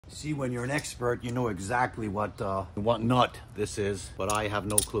See, when you're an expert, you know exactly what nut this is, but I have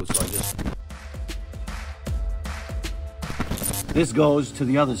no clue, so I just... This goes to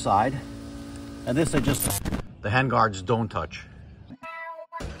the other side, and this the handguards don't touch.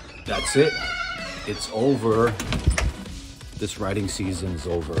 That's it. It's over. This riding season is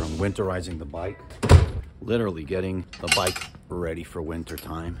over. I'm winterizing the bike. Literally getting the bike ready for winter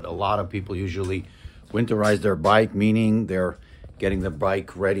time. A lot of people usually winterize their bike, meaning they're getting the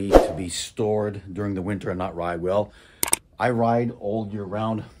bike ready to be stored during the winter and not ride. Well, I ride all year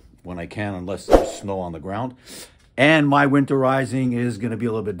round when I can, unless there's snow on the ground. And my winterizing is going to be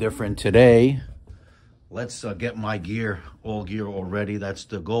a little bit different today. Let's get my gear all ready. That's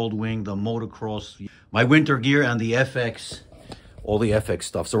the Gold Wing, the motocross, my winter gear, and the FX, all the FX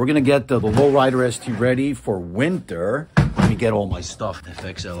stuff. So we're going to get the HOLYSHIFT ready for winter. Let me get all my stuff.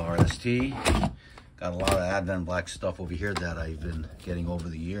 FXLRST. Got a lot of Advent Black stuff over here that I've been getting over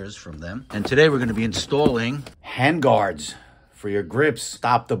the years from them. And today we're going to be installing handguards for your grips.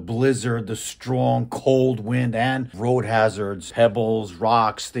 Stop the blizzard, the strong cold wind, and road hazards, pebbles,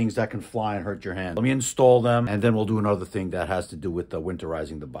 rocks, things that can fly and hurt your hand. Let me install them, and then we'll do another thing that has to do with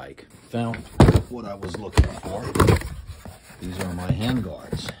winterizing the bike. Found what I was looking for. These are my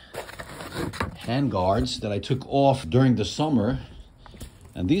handguards. Handguards that I took off during the summer.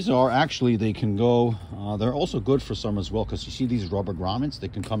 And these are actually, they can go, they're also good for summer as well, because you see these rubber grommets, they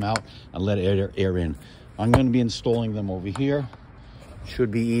can come out and let air in. I'm going to be installing them over here.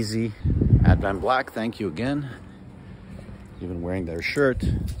 Should be easy. Advent Black, thank you again. Even wearing their shirt.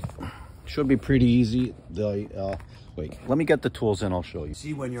 Should be pretty easy. Wait, let me get the tools and I'll show you.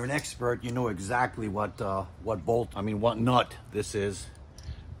 See, when you're an expert, you know exactly what nut this is.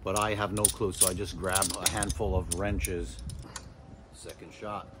 But I have no clue, so I just grab a handful of wrenches. Second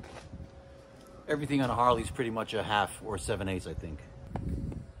shot. Everything on a Harley is pretty much a half or 7/8, I think.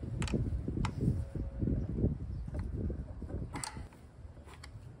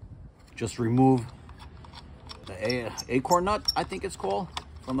 Just remove the acorn nut, I think it's called,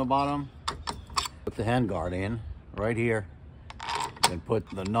 from the bottom. Put the handguard in right here. Then put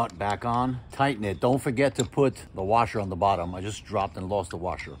the nut back on. Tighten it. Don't forget to put the washer on the bottom. I just dropped and lost the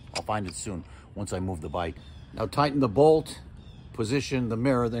washer. I'll find it soon once I move the bike. Now tighten the bolt. Position the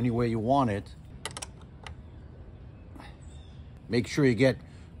mirror any way you want it. Make sure you get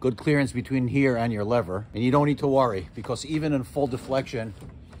good clearance between here and your lever. And you don't need to worry, because even in full deflection,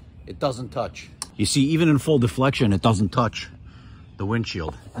 it doesn't touch. You see, even in full deflection, it doesn't touch the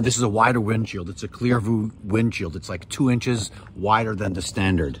windshield. And this is a wider windshield. It's a clear view windshield. It's like 2 inches wider than the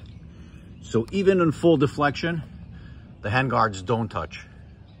standard. So even in full deflection, the handguards don't touch.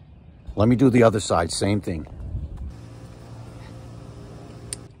 Let me do the other side, same thing.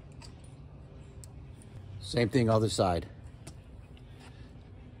 Same thing, other side.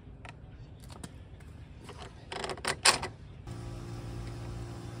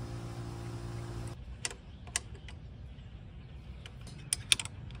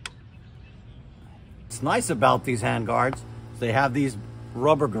 What's nice about these handguards, they have these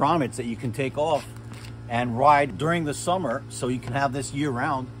rubber grommets that you can take off and ride during the summer, so you can have this year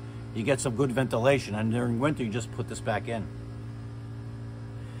round. You get some good ventilation, and during winter you just put this back in.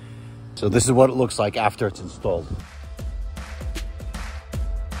 So this is what it looks like after it's installed.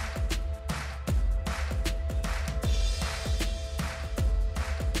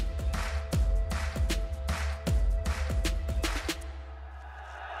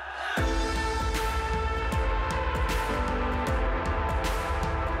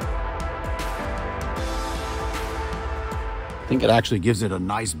 I think it actually gives it a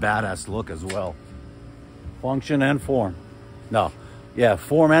nice badass look as well. Function and form. No. Yeah,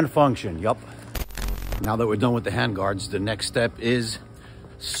 form and function, yup. Now that we're done with the handguards, the next step is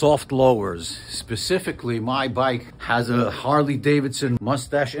soft lowers. Specifically, my bike has a Harley Davidson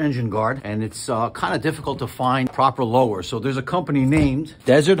mustache engine guard, and it's kind of difficult to find proper lowers. So there's a company named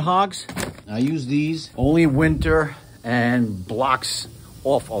Desert Hogs. I use these only winter and blocks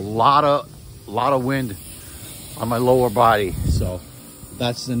off a lot of wind on my lower body. So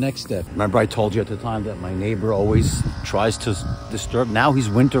that's the next step. Remember I told you at the time that my neighbor always tries to disturb. Now he's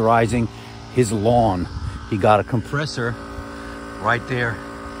winterizing his lawn. He got a compressor right there.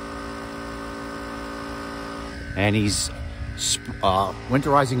 And he's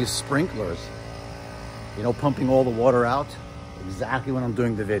winterizing his sprinklers. You know, pumping all the water out. Exactly when I'm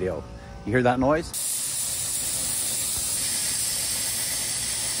doing the video. You hear that noise?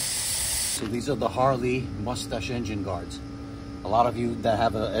 So these are the Harley mustache engine guards. A lot of you that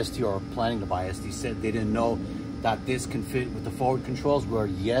have a ST or are planning to buy ST said they didn't know that this can fit with the forward controls, where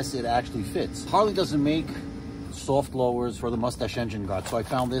yes, it actually fits. Harley doesn't make soft lowers for the mustache engine guard. So I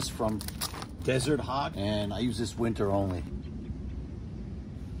found this from Desert Hot, and I use this winter only.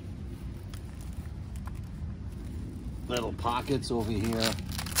 Little pockets over here.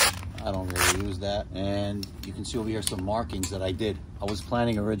 I don't really use that. And you can see over here some markings that I did. I was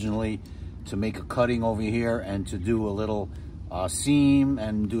planning originally to make a cutting over here and to do a little seam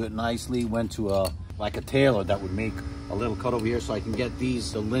and do it nicely. Went to like a tailor that would make a little cut over here so I can get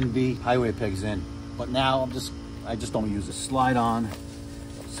these the Linby highway pegs in. But now I just don't use it. Slide on,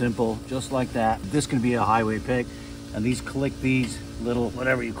 simple, just like that. This can be a highway peg, and these click these little,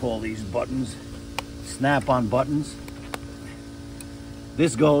 whatever you call these buttons, snap-on buttons.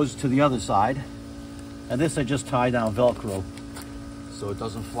 This goes to the other side, and this I just tie down Velcro so it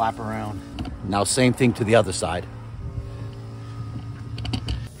doesn't flap around. Now same thing to the other side.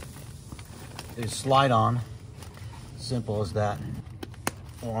 It's slide on, simple as that.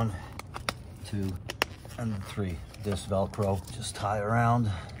 1, 2, and 3. This Velcro, just tie around.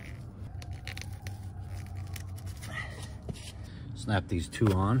 Snap these two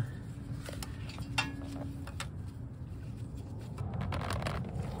on.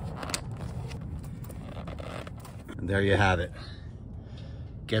 And there you have it.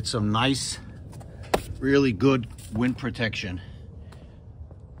 Get some nice, really good wind protection.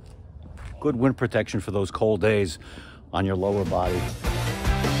 Good wind protection for those cold days on your lower body.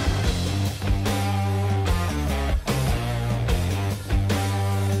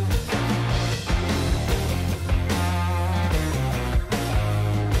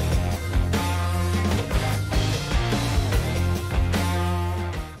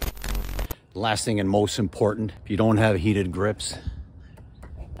 Last thing and most important, if you don't have heated grips,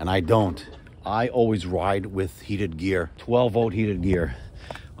 and I don't, I always ride with heated gear, 12-volt heated gear.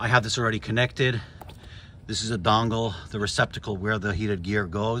 I have this already connected. This is a dongle, the receptacle where the heated gear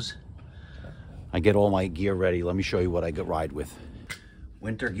goes. I get all my gear ready. Let me show you what I ride with.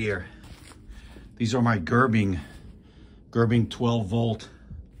 Winter gear. These are my Gerbing 12-volt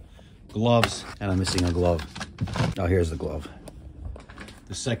gloves, and I'm missing a glove. Oh, here's the glove.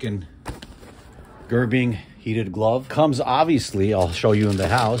 The second Gerbing heated glove comes, obviously, I'll show you in the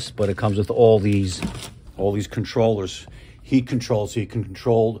house, but it comes with all these controllers, heat controls, so you can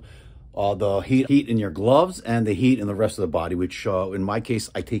control the heat in your gloves and the heat in the rest of the body, which in my case,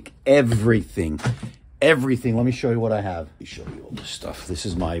 I take everything. Let me show you what I have. Let me show you all this stuff. This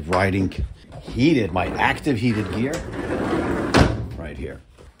is my riding heated, my active heated gear right here.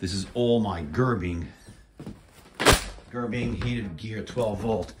 This is all my Gerbing heated gear,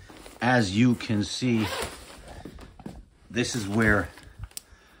 12-volt. As you can see, this is where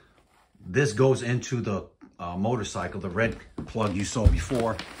this goes into the motorcycle, the red plug you saw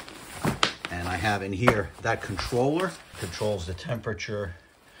before. And I have in here that controller, controls the temperature,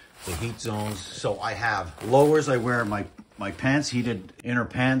 the heat zones. So I have lowers. I wear my pants, heated inner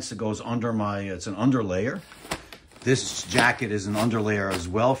pants. It goes under my, it's an underlayer. This jacket is an underlayer as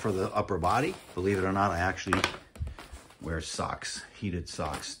well for the upper body. Believe it or not, I actually wear socks, heated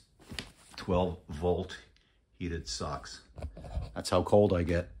socks. 12-volt heated socks. That's how cold I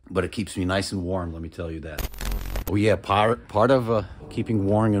get, but it keeps me nice and warm, let me tell you that. Oh yeah, part of keeping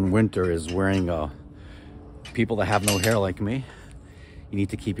warm in winter is wearing, people that have no hair like me, you need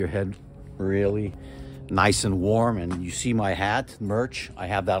to keep your head really nice and warm. And you see my hat merch, I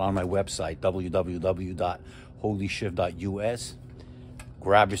have that on my website, www.holyshift.us.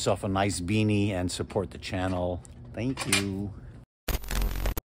 Grab yourself a nice beanie and support the channel. Thank you.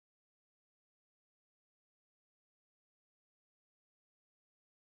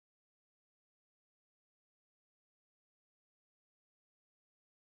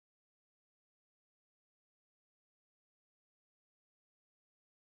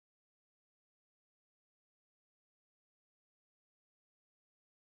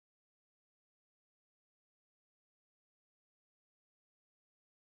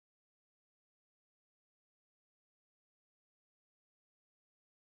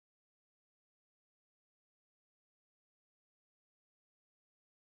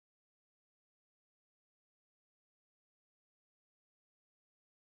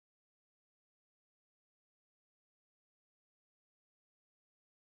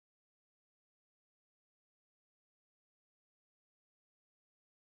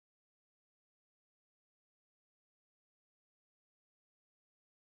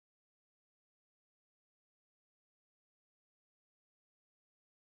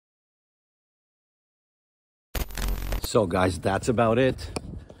 So guys, that's about it.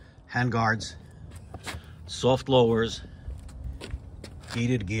 Hand guards, soft lowers,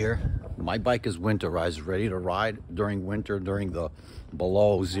 heated gear. My bike is winterized, ready to ride during winter, during the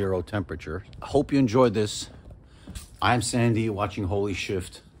below zero temperature. I hope you enjoyed this I'm Sandy, watching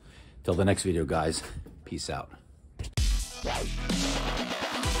HOLYSHIFT. Till the next video, guys. Peace out.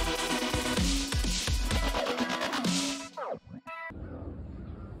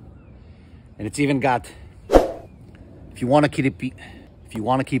 And it's even got, if you want to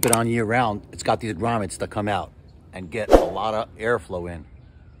keep it on year round, it's got these grommets that come out and get a lot of airflow in.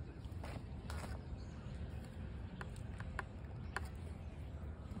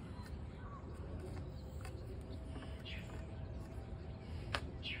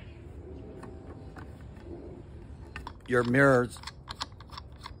 Your mirrors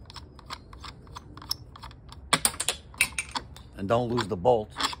and don't lose the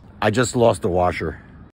bolts. I just lost the washer.